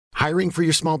Hiring for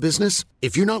your small business?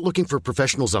 If you're not looking for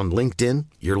professionals on LinkedIn,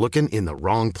 you're looking in the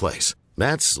wrong place.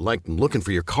 That's like looking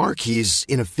for your car keys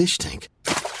in a fish tank.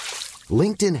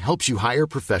 LinkedIn helps you hire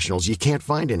professionals you can't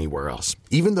find anywhere else,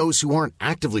 even those who aren't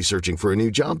actively searching for a new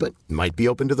job but might be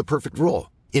open to the perfect role.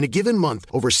 In a given month,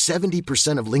 over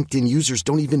 70% of LinkedIn users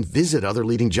don't even visit other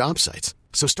leading job sites.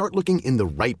 So start looking in the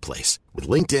right place. With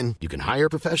LinkedIn, you can hire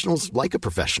professionals like a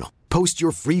professional. Post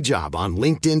your free job on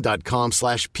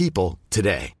linkedin.com/people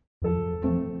today.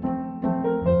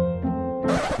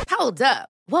 Hold up.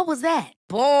 What was that?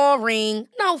 Boring.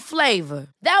 No flavor.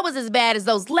 That was as bad as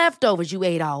those leftovers you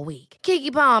ate all week.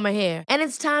 Keke Palmer here, and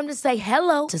it's time to say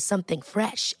hello to something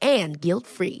fresh and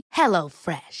guilt-free. Hello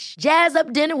Fresh. Jazz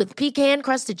up dinner with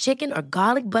pecan-crusted chicken or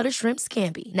garlic butter shrimp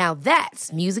scampi. Now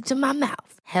that's music to my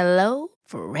mouth. Hello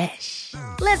Fresh.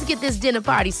 Let's get this dinner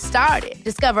party started.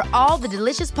 Discover all the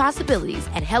delicious possibilities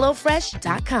at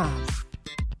hellofresh.com.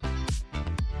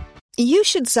 You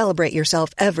should celebrate yourself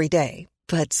every day,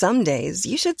 but some days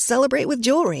you should celebrate with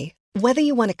jewelry. Whether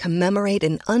you want to commemorate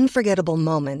an unforgettable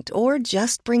moment or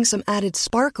just bring some added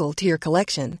sparkle to your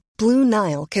collection, Blue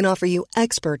Nile can offer you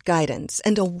expert guidance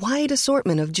and a wide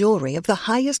assortment of jewelry of the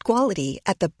highest quality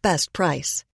at the best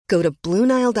price. Go to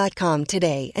BlueNile.com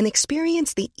today and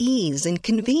experience the ease and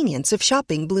convenience of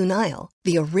shopping Blue Nile,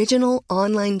 the original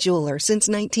online jeweler since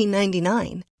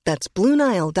 1999. That's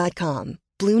BlueNile.com.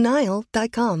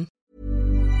 BlueNile.com.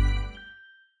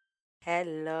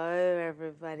 Hello,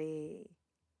 everybody.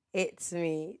 It's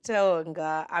me,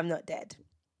 Toonga. I'm not dead.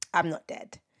 I'm not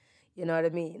dead. You know what I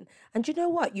mean? And you know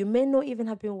what? You may not even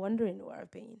have been wondering where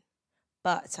I've been.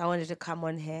 But I wanted to come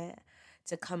on here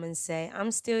to come and say,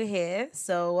 I'm still here.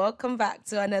 So welcome back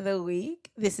to another week.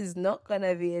 This is not going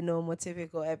to be a normal,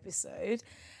 typical episode.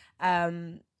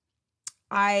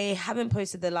 I haven't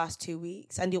posted the last 2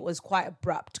 weeks, and it was quite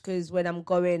abrupt because when I'm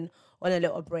going on a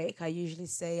little break, I usually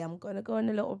say I'm going to go on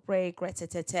a little break, but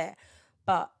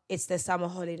it's the summer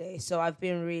holiday, so I've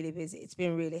been really busy. It's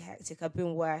been really hectic. I've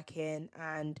been working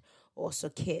and also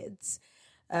kids.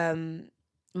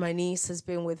 My niece has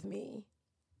been with me,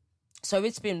 so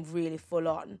it's been really full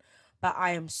on, but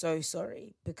I am so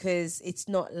sorry because it's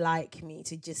not like me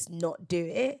to just not do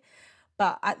it.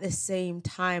 But at the same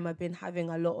time, I've been having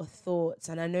a lot of thoughts.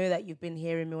 And I know that you've been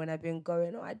hearing me when I've been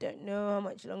going, I don't know how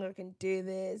much longer I can do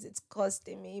this. It's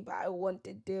costing me, but I want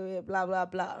to do it, blah, blah,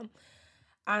 blah.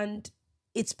 And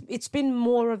it's been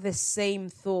more of the same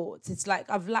thoughts. It's like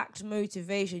I've lacked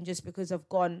motivation just because I've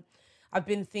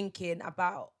been thinking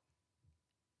about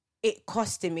it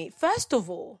costing me. First of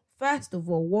all,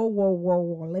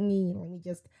 whoa. Let me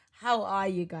just, how are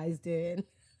you guys doing?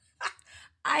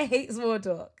 I hate small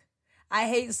talk. I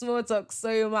hate small talk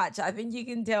so much. I think you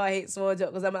can tell I hate small talk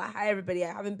because I'm like, hi, everybody.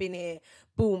 I haven't been here.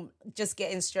 Boom. Just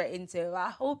getting straight into it. I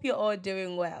hope you're all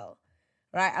doing well,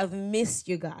 right? I've missed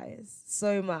you guys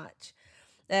so much.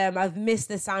 I've missed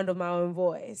the sound of my own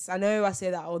voice. I know I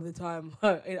say that all the time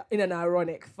in an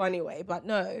ironic, funny way, but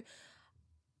no,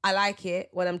 I like it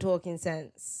when I'm talking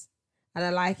sense. And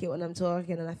I like it when I'm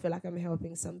talking and I feel like I'm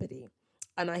helping somebody.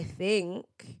 And I think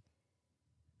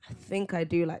I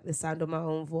do like the sound of my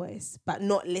own voice, but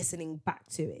not listening back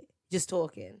to it, just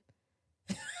talking.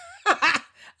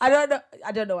 I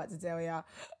don't know what to tell you.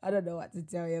 I don't know what to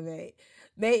tell you, mate.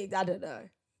 Mate, I don't know.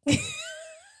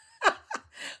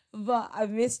 But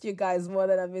I've missed you guys more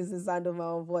than I miss the sound of my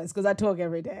own voice because I talk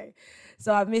every day.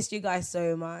 So I've missed you guys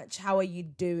so much. How are you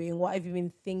doing? What have you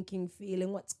been thinking,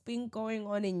 feeling? What's been going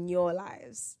on in your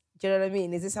lives? Do you know what I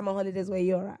mean? Is this summer holidays where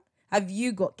you're at? Have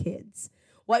you got kids?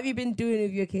 What have you been doing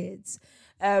with your kids?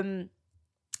 Haven't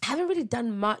really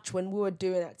done much when we were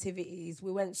doing activities.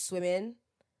 We went swimming.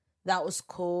 That was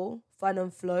cool. Fun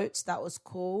and floats. That was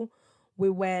cool. We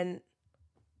went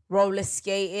roller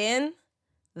skating.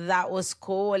 That was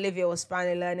cool. Olivia was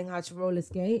finally learning how to roller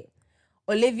skate.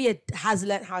 Olivia has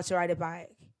learned how to ride a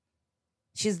bike.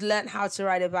 She's learned how to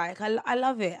ride a bike. I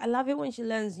love it. I love it when she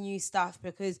learns new stuff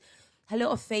because her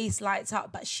little face lights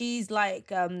up, but she's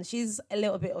like, she's a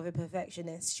little bit of a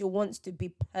perfectionist. She wants to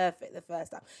be perfect the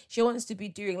first time. She wants to be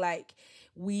doing like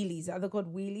wheelies. Are they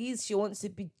called wheelies? She wants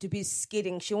to be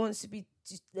skidding. She wants to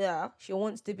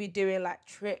be doing like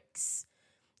tricks.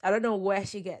 I don't know where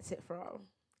she gets it from.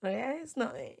 Okay, it's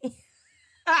not me.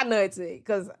 I know it's me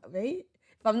because me,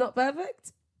 if I'm not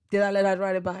perfect, did I learn how to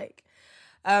ride a bike?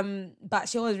 But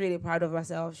she was really proud of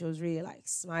herself. She was really like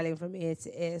smiling from ear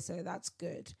to ear, so that's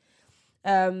good.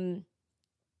 What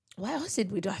else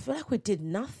did we do? I feel like we did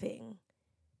nothing.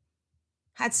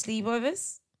 Had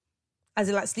sleepovers, as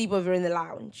in like sleepover in the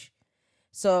lounge.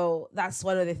 So that's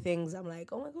one of the things I'm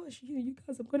like, oh my gosh, you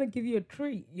guys, I'm gonna give you a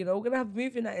treat. You know, we're gonna have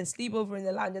movie night and sleepover in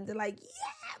the lounge, and they're like,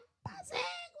 yeah, amazing.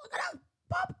 We're going to have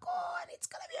popcorn. It's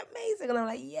going to be amazing. And I'm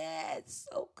like, yeah, it's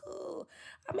so cool.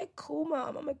 I'm a cool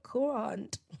mom. I'm a cool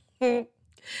aunt.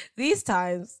 These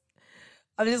times,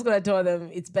 I'm just going to tell them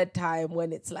it's bedtime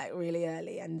when it's like really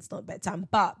early and it's not bedtime.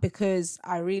 But because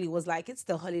I really was like, it's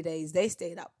the holidays, they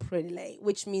stayed up pretty late,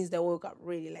 which means they woke up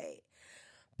really late.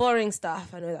 Boring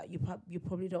stuff. I know that you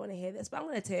probably don't want to hear this, but I'm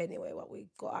going to tell you anyway what we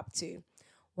got up to.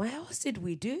 What else did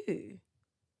we do?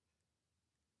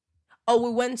 Oh,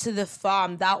 we went to the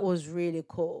farm. That was really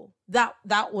cool. That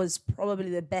was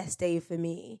probably the best day for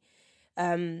me.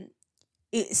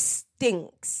 It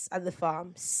stinks at the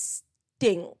farm.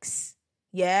 Stinks.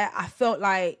 Yeah, I felt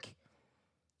like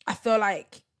I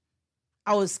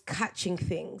was catching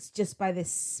things just by the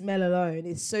smell alone.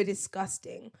 It's so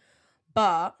disgusting.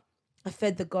 But I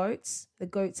fed the goats. The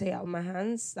goats ate out of my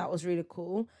hands. That was really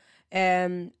cool.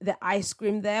 The ice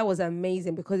cream there was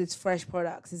amazing because it's fresh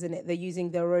products, isn't it? They're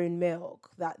using their own milk,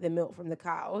 the milk from the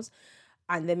cows,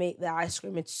 and they make the ice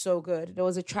cream. It's so good. There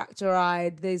was a tractor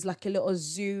ride. There's like a little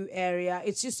zoo area.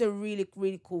 It's just a really,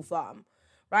 really cool farm,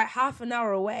 right? Half an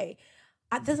hour away.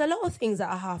 There's a lot of things that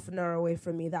are half an hour away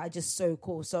from me that are just so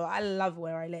cool. So I love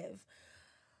where I live.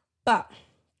 But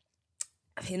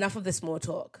enough of the small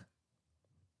talk.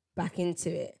 Back into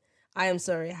it. I am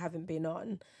sorry I haven't been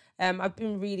on. I've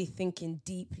been really thinking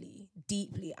deeply,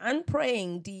 and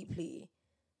praying deeply.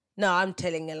 No, I'm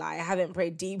telling a lie. I haven't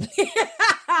prayed deeply.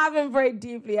 I haven't prayed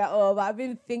deeply at all, but I've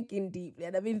been thinking deeply,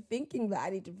 and I've been thinking that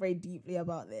I need to pray deeply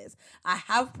about this. I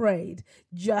have prayed,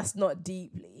 just not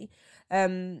deeply.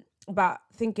 About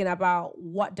thinking about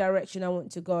what direction I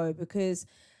want to go, because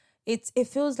it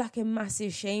feels like a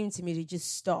massive shame to me to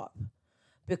just stop,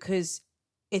 because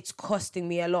it's costing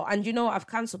me a lot. And you know, I've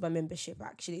cancelled my membership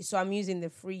actually. So I'm using the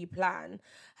free plan.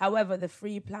 However, the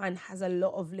free plan has a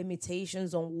lot of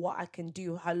limitations on what I can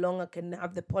do, how long I can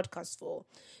have the podcast for.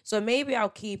 So maybe I'll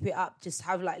keep it up, just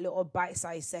have like little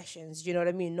bite-sized sessions, you know what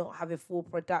I mean? Not have a full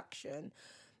production.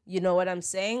 You know what I'm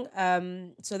saying?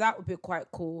 So that would be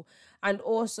quite cool. And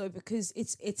also because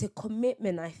it's a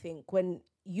commitment, I think, when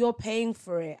you're paying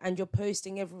for it and you're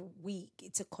posting every week,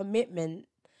 it's a commitment.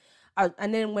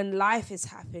 And then when life is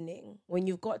happening, when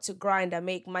you've got to grind and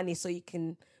make money so you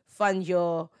can fund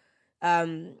your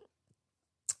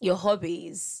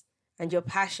hobbies and your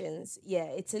passions, yeah,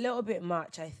 it's a little bit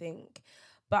much, I think.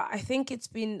 But I think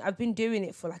I've been doing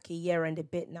it for like a year and a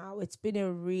bit now. It's been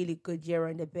a really good year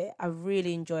and a bit. I've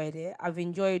really enjoyed it. I've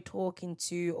enjoyed talking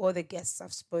to all the guests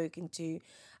I've spoken to.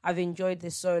 I've enjoyed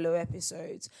the solo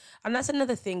episodes. And that's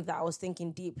another thing that I was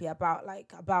thinking deeply about,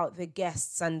 like about the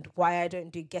guests and why I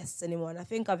don't do guests anymore. And I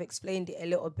think I've explained it a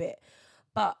little bit.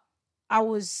 But I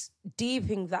was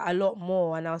deeping that a lot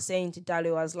more. And I was saying to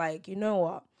Dalu, I was like, you know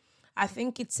what? I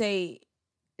think it's a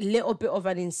little bit of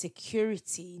an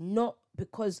insecurity, not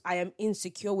because I am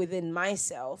insecure within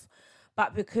myself,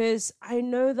 but because I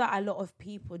know that a lot of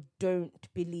people don't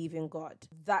believe in God.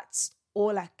 That's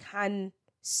all I can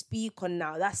speak on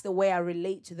now. That's the way I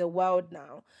relate to the world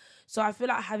now. So I feel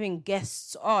like having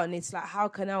guests on, it's like, how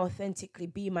can I authentically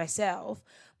be myself,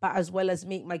 but as well as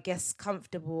make my guests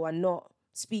comfortable and not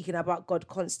speaking about God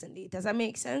constantly? Does that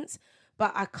make sense?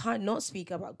 But I can't not speak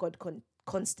about God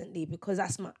constantly because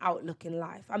that's my outlook in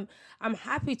life. I'm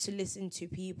happy to listen to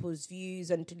people's views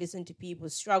and to listen to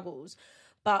people's struggles,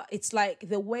 but it's like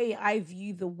the way I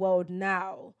view the world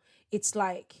now, it's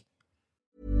like...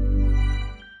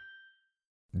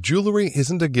 Jewelry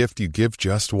isn't a gift you give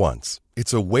just once.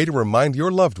 It's a way to remind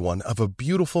your loved one of a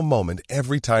beautiful moment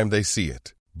every time they see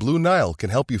it. Blue Nile can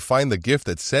help you find the gift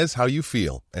that says how you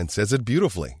feel and says it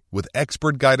beautifully, with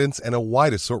expert guidance and a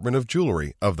wide assortment of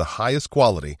jewelry of the highest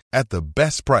quality at the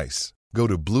best price. Go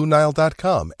to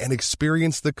BlueNile.com and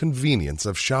experience the convenience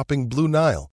of shopping Blue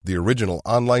Nile, the original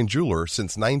online jeweler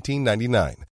since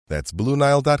 1999. That's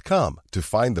BlueNile.com to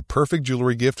find the perfect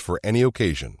jewelry gift for any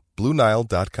occasion.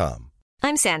 BlueNile.com.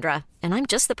 I'm Sandra, and I'm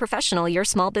just the professional your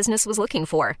small business was looking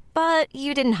for. But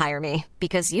you didn't hire me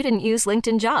because you didn't use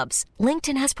LinkedIn Jobs.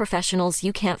 LinkedIn has professionals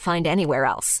you can't find anywhere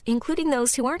else, including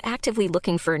those who aren't actively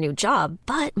looking for a new job,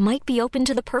 but might be open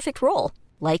to the perfect role,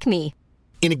 like me.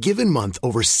 In a given month,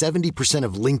 over 70%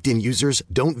 of LinkedIn users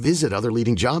don't visit other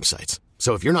leading job sites.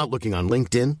 So if you're not looking on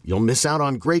LinkedIn, you'll miss out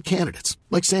on great candidates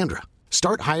like Sandra.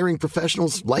 Start hiring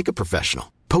professionals like a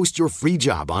professional. Post your free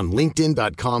job on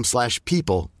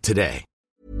linkedin.com/people today.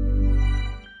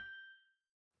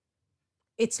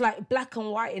 It's like black and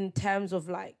white in terms of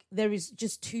like, there is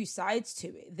just two sides to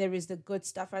it. There is the good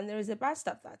stuff and there is the bad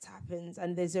stuff that happens.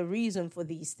 And there's a reason for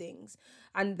these things.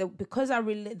 And because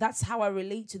that's how I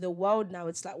relate to the world now.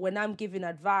 It's like when I'm giving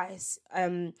advice,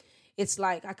 it's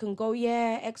like I can go,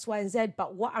 yeah, X, Y, and Z,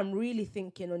 but what I'm really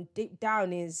thinking on deep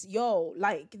down is, yo,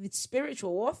 like, it's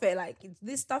spiritual warfare. Like,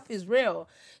 this stuff is real.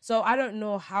 So I don't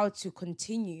know how to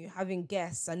continue having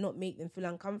guests and not make them feel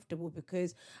uncomfortable,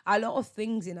 because a lot of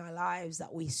things in our lives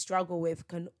that we struggle with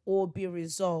can all be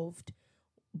resolved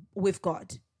with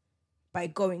God, by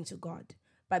going to God,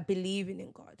 by believing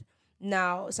in God.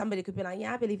 Now, somebody could be like,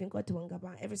 yeah, I believe in God,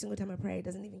 but every single time I pray, it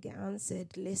doesn't even get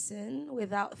answered. Listen,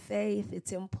 without faith,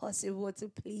 it's impossible to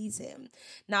please him.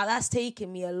 Now, that's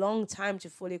taken me a long time to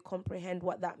fully comprehend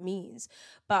what that means.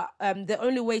 But the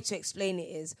only way to explain it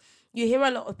is, you hear a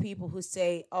lot of people who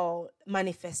say, oh,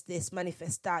 manifest this,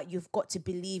 manifest that. You've got to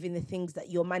believe in the things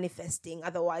that you're manifesting.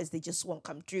 Otherwise, they just won't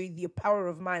come true. The power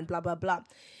of mind, blah, blah, blah.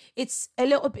 It's a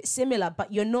little bit similar,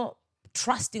 but you're not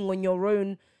trusting on your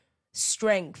own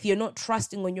strength. You're not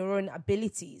trusting on your own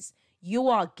abilities. You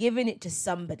are giving it to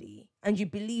somebody, and you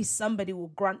believe somebody will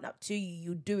grant that to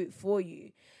you. You do it for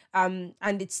you. And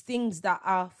it's things that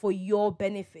are for your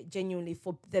benefit, genuinely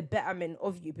for the betterment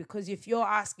of you. Because if you're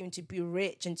asking to be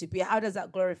rich and to be, how does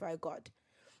that glorify God?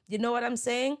 You know what I'm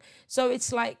saying? So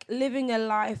it's like living a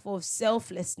life of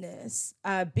selflessness,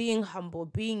 being humble,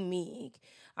 being meek,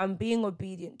 and being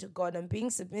obedient to God and being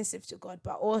submissive to God,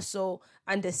 but also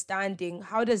understanding,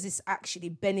 how does this actually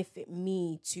benefit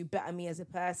me to better me as a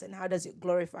person? How does it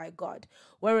glorify God?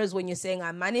 Whereas when you're saying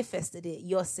I manifested it,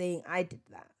 you're saying I did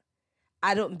that.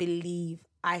 I don't believe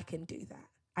I can do that.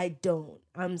 I don't.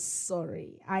 I'm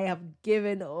sorry. I have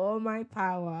given all my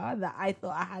power that I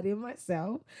thought I had in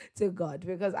myself to God,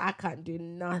 because I can't do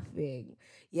nothing.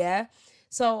 Yeah.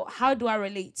 So how do I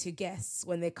relate to guests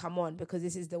when they come on? Because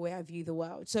this is the way I view the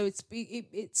world. So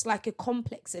it's like a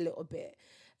complex a little bit.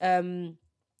 And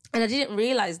I didn't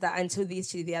realize that until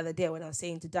the other day when I was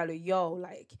saying to Dalu, yo,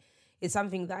 like, it's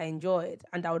something that I enjoyed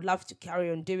and I would love to carry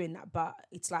on doing that. But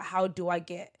it's like, how do I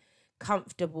get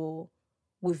comfortable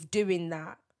with doing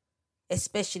that?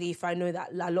 Especially if I know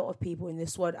that a lot of people in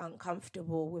this world aren't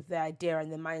comfortable with the idea and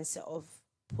the mindset of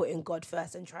putting God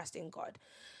first and trusting God.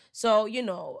 So, you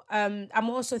know, I'm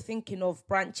also thinking of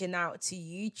branching out to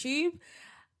YouTube.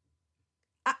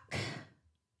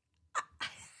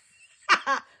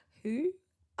 Who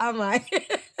am I?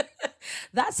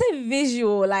 That's a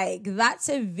visual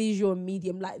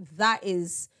medium. Like, that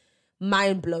is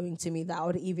mind-blowing to me that I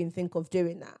would even think of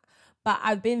doing that. But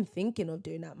I've been thinking of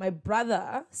doing that. My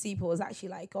brother, Sipa, was actually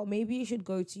like, oh, maybe you should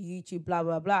go to YouTube, blah,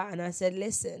 blah, blah. And I said,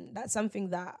 listen, that's something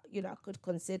that, you know, I could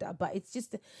consider. But it's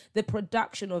just the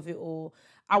production of it all.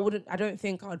 I don't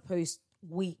think I would post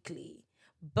weekly.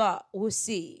 But we'll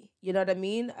see. You know what I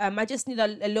mean? I just need a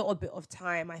little bit of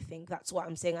time, I think. That's what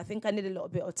I'm saying. I think I need a little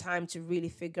bit of time to really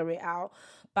figure it out.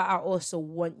 But I also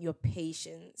want your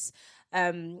patience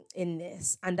in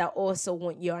this. And I also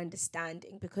want your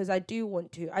understanding, because I do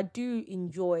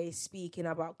enjoy speaking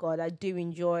about God. I do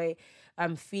enjoy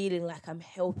feeling like I'm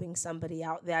helping somebody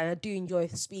out there. And I do enjoy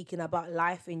speaking about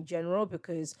life in general,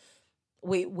 because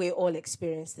we all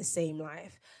experience the same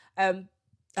life.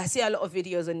 I see a lot of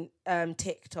videos on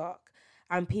TikTok,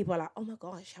 and people are like, oh my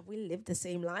gosh, have we lived the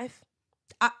same life?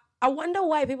 I wonder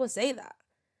why people say that.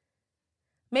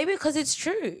 Maybe because it's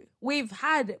true. We've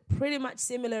had pretty much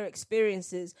similar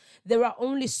experiences. There are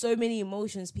only so many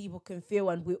emotions people can feel,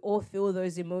 and we all feel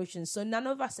those emotions. So none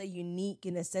of us are unique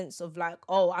in a sense of like,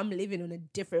 oh, I'm living on a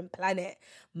different planet.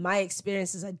 My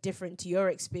experiences are different to your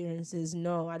experiences.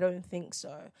 No, I don't think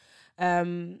so.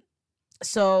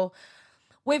 So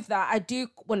with that, I do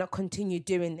want to continue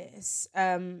doing this.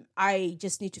 I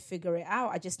just need to figure it out.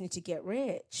 I just need to get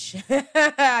rich.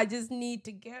 I just need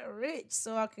to get rich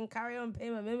so I can carry on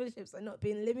paying my memberships and not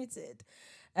being limited.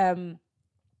 But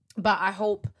I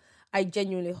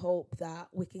genuinely hope that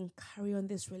we can carry on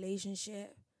this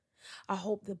relationship. I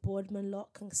hope the Boardman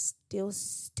lot can still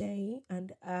stay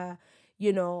and,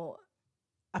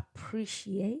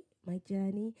 appreciate my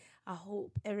journey. I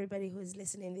hope everybody who is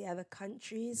listening in the other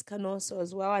countries can also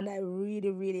as well. And I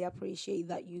really, really appreciate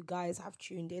that you guys have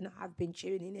tuned in, have been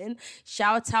tuning in.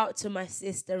 Shout out to my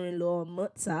sister-in-law,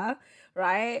 Mutsa,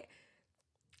 right?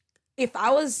 If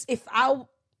I was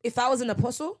an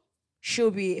apostle,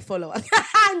 she'll be a follower.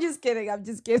 I'm just kidding. I'm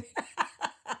just kidding.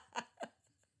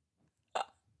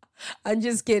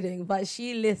 But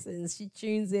she listens. She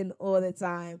tunes in all the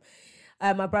time.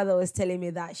 My brother was telling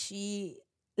me that she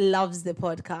loves the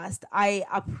podcast. I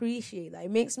appreciate that.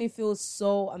 It makes me feel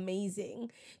so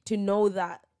amazing to know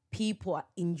that people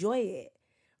enjoy it,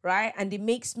 right? And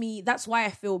that's why I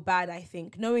feel bad, I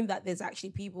think, knowing that there's actually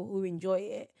people who enjoy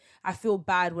it. I feel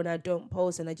bad when I don't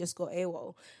post and I just go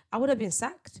AWOL. I would have been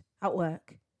sacked at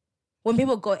work. When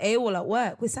people go AWOL at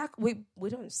work, we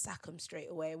don't sack them straight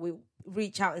away. We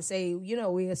reach out and say, you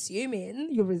know, we're assuming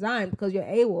you resigned because you're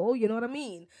AWOL. You know what I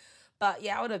mean? But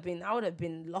yeah, I would have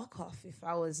been lock off if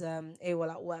I was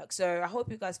AWOL at work. So I hope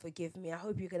you guys forgive me. I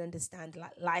hope you can understand,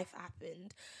 like, life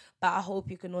happened, but I hope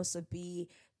you can also be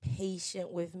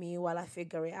patient with me while I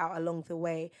figure it out along the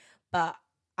way. But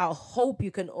I hope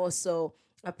you can also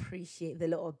appreciate the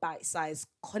little bite-sized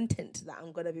content that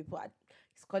I'm gonna be putting.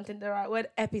 Is content the right word?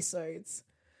 Episodes.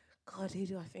 God, who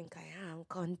do I think I am?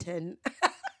 Content.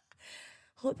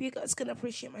 Hope you guys can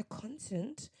appreciate my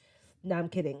content. No, I'm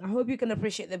kidding. I hope you can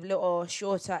appreciate the little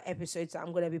shorter episodes that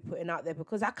I'm going to be putting out there,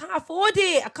 because I can't afford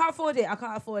it. I can't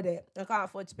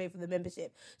afford to pay for the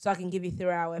membership so I can give you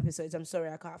 3-hour episodes. I'm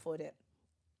sorry, I can't afford it.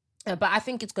 But I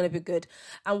think it's going to be good.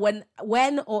 And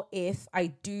when or if I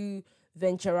do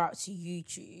venture out to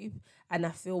YouTube and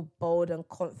I feel bold and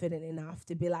confident enough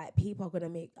to be like, people are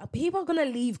going to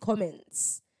leave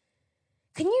comments.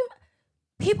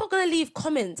 People are going to leave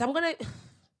comments.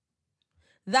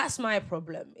 That's my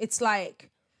problem. It's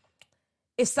like,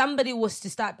 if somebody was to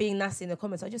start being nasty in the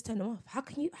comments, I just turn them off. How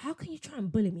can you try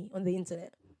and bully me on the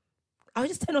internet? I'll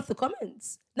just turn off the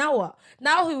comments. Now what?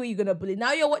 Now who are you gonna bully?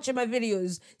 Now you're watching my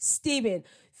videos, steaming,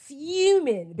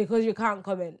 fuming because you can't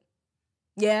comment.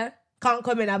 Yeah? Can't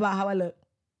comment about how I look.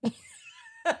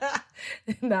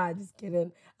 Nah, just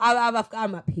kidding.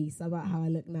 I'm at peace about how I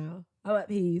look now. I'm at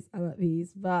peace.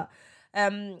 But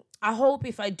I hope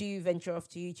if I do venture off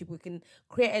to YouTube, we can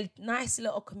create a nice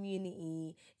little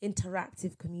community,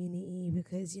 interactive community,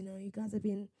 because, you know, you guys have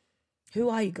been... Who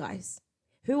are you guys?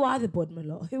 Who are the Bodman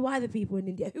lot? Who are the people in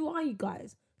India? Who are you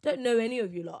guys? Don't know any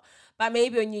of you lot. But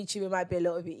maybe on YouTube it might be a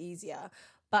little bit easier.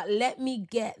 But let me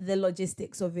get the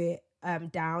logistics of it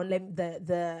down.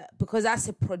 Because that's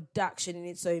a production in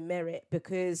its own merit,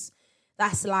 because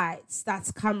that's lights,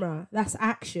 that's camera, that's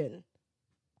action.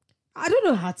 I don't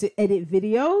know how to edit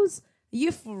videos. Are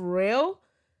you for real?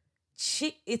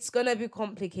 It's going to be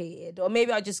complicated. Or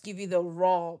maybe I'll just give you the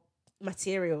raw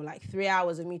material, like 3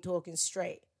 hours of me talking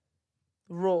straight,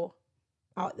 raw,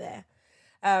 out there.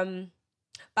 But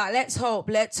let's hope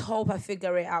I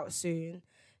figure it out soon.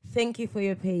 Thank you for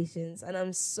your patience. And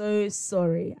I'm so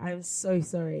sorry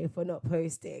for not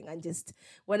posting. And just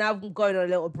when I'm going on a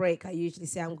little break, I usually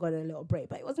say I'm going on a little break.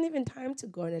 But it wasn't even time to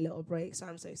go on a little break. So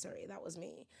I'm so sorry. That was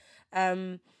me.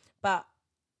 But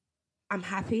I'm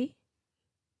happy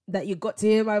that you got to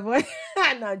hear my voice.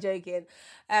 No, I'm joking.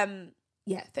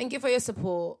 Yeah, thank you for your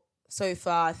support so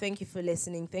far. Thank you for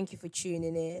listening. Thank you for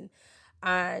tuning in.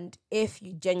 And if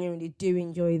you genuinely do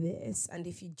enjoy this, and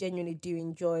if you genuinely do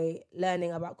enjoy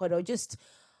learning about God, or just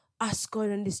us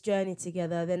going on this journey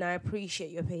together, then I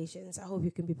appreciate your patience. I hope you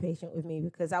can be patient with me,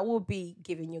 because I will be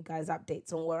giving you guys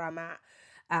updates on where I'm at,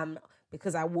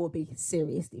 because I will be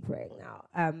seriously praying now.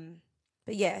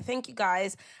 But yeah, thank you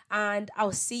guys. And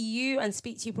I'll see you and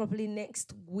speak to you properly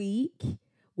next week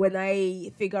when I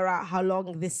figure out how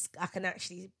long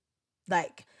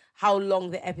how long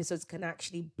the episodes can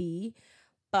actually be.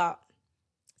 But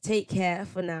take care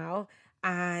for now.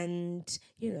 And,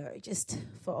 you know, just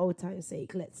for old time's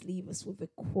sake, let's leave us with a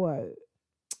quote.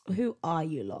 Who are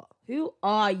you lot? Who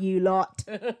are you lot?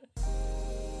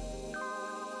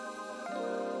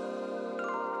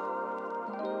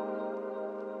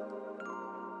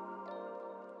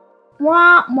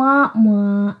 Wah, wah,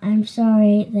 wah. I'm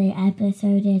sorry the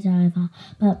episode is over,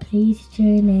 but please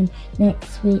tune in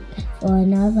next week for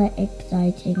another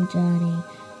exciting journey.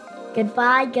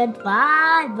 Goodbye,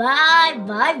 bye,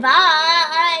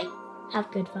 bye.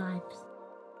 Have good vibes.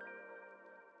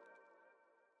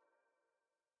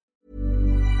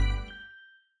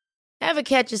 Ever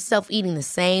catch yourself eating the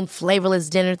same flavorless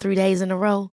dinner 3 days in a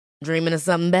row? Dreaming of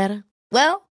something better?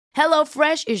 Well,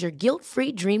 HelloFresh is your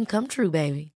guilt-free dream come true,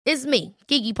 baby. It's me,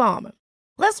 Keke Palmer.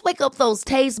 Let's wake up those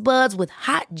taste buds with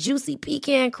hot, juicy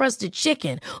pecan-crusted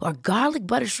chicken or garlic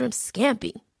butter shrimp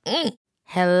scampi.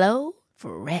 Hello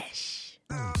Fresh.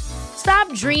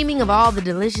 Stop dreaming of all the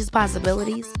delicious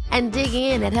possibilities and dig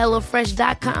in at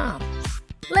HelloFresh.com.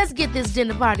 Let's get this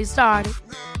dinner party started.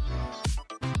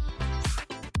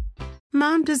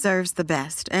 Mom deserves the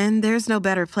best, and there's no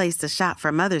better place to shop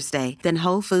for Mother's Day than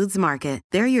Whole Foods Market.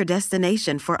 They're your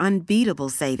destination for unbeatable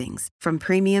savings, from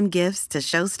premium gifts to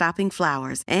show-stopping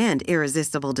flowers and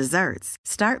irresistible desserts.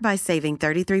 Start by saving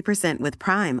 33% with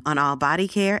Prime on all body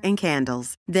care and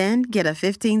candles. Then get a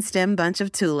 15-stem bunch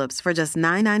of tulips for just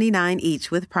 $9.99 each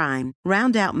with Prime.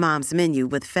 Round out Mom's menu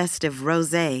with festive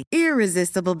rosé,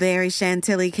 irresistible berry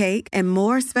chantilly cake, and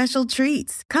more special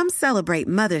treats. Come celebrate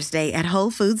Mother's Day at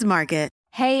Whole Foods Market.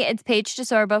 Hey, it's Paige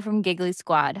DeSorbo from Giggly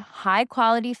Squad. High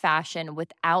quality fashion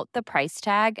without the price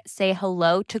tag. Say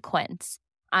hello to Quince.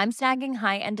 I'm snagging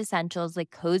high-end essentials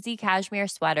like cozy cashmere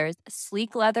sweaters,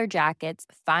 sleek leather jackets,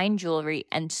 fine jewelry,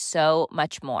 and so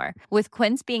much more. With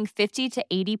Quince being 50 to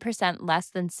 80%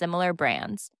 less than similar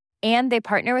brands. And they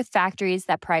partner with factories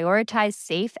that prioritize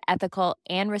safe, ethical,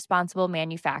 and responsible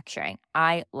manufacturing.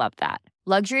 I love that.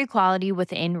 Luxury quality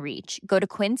within reach. Go to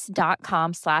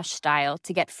quince.com/style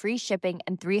to get free shipping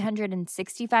and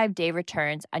 365-day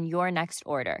returns on your next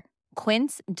order.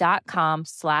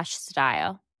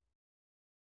 Quince.com/style.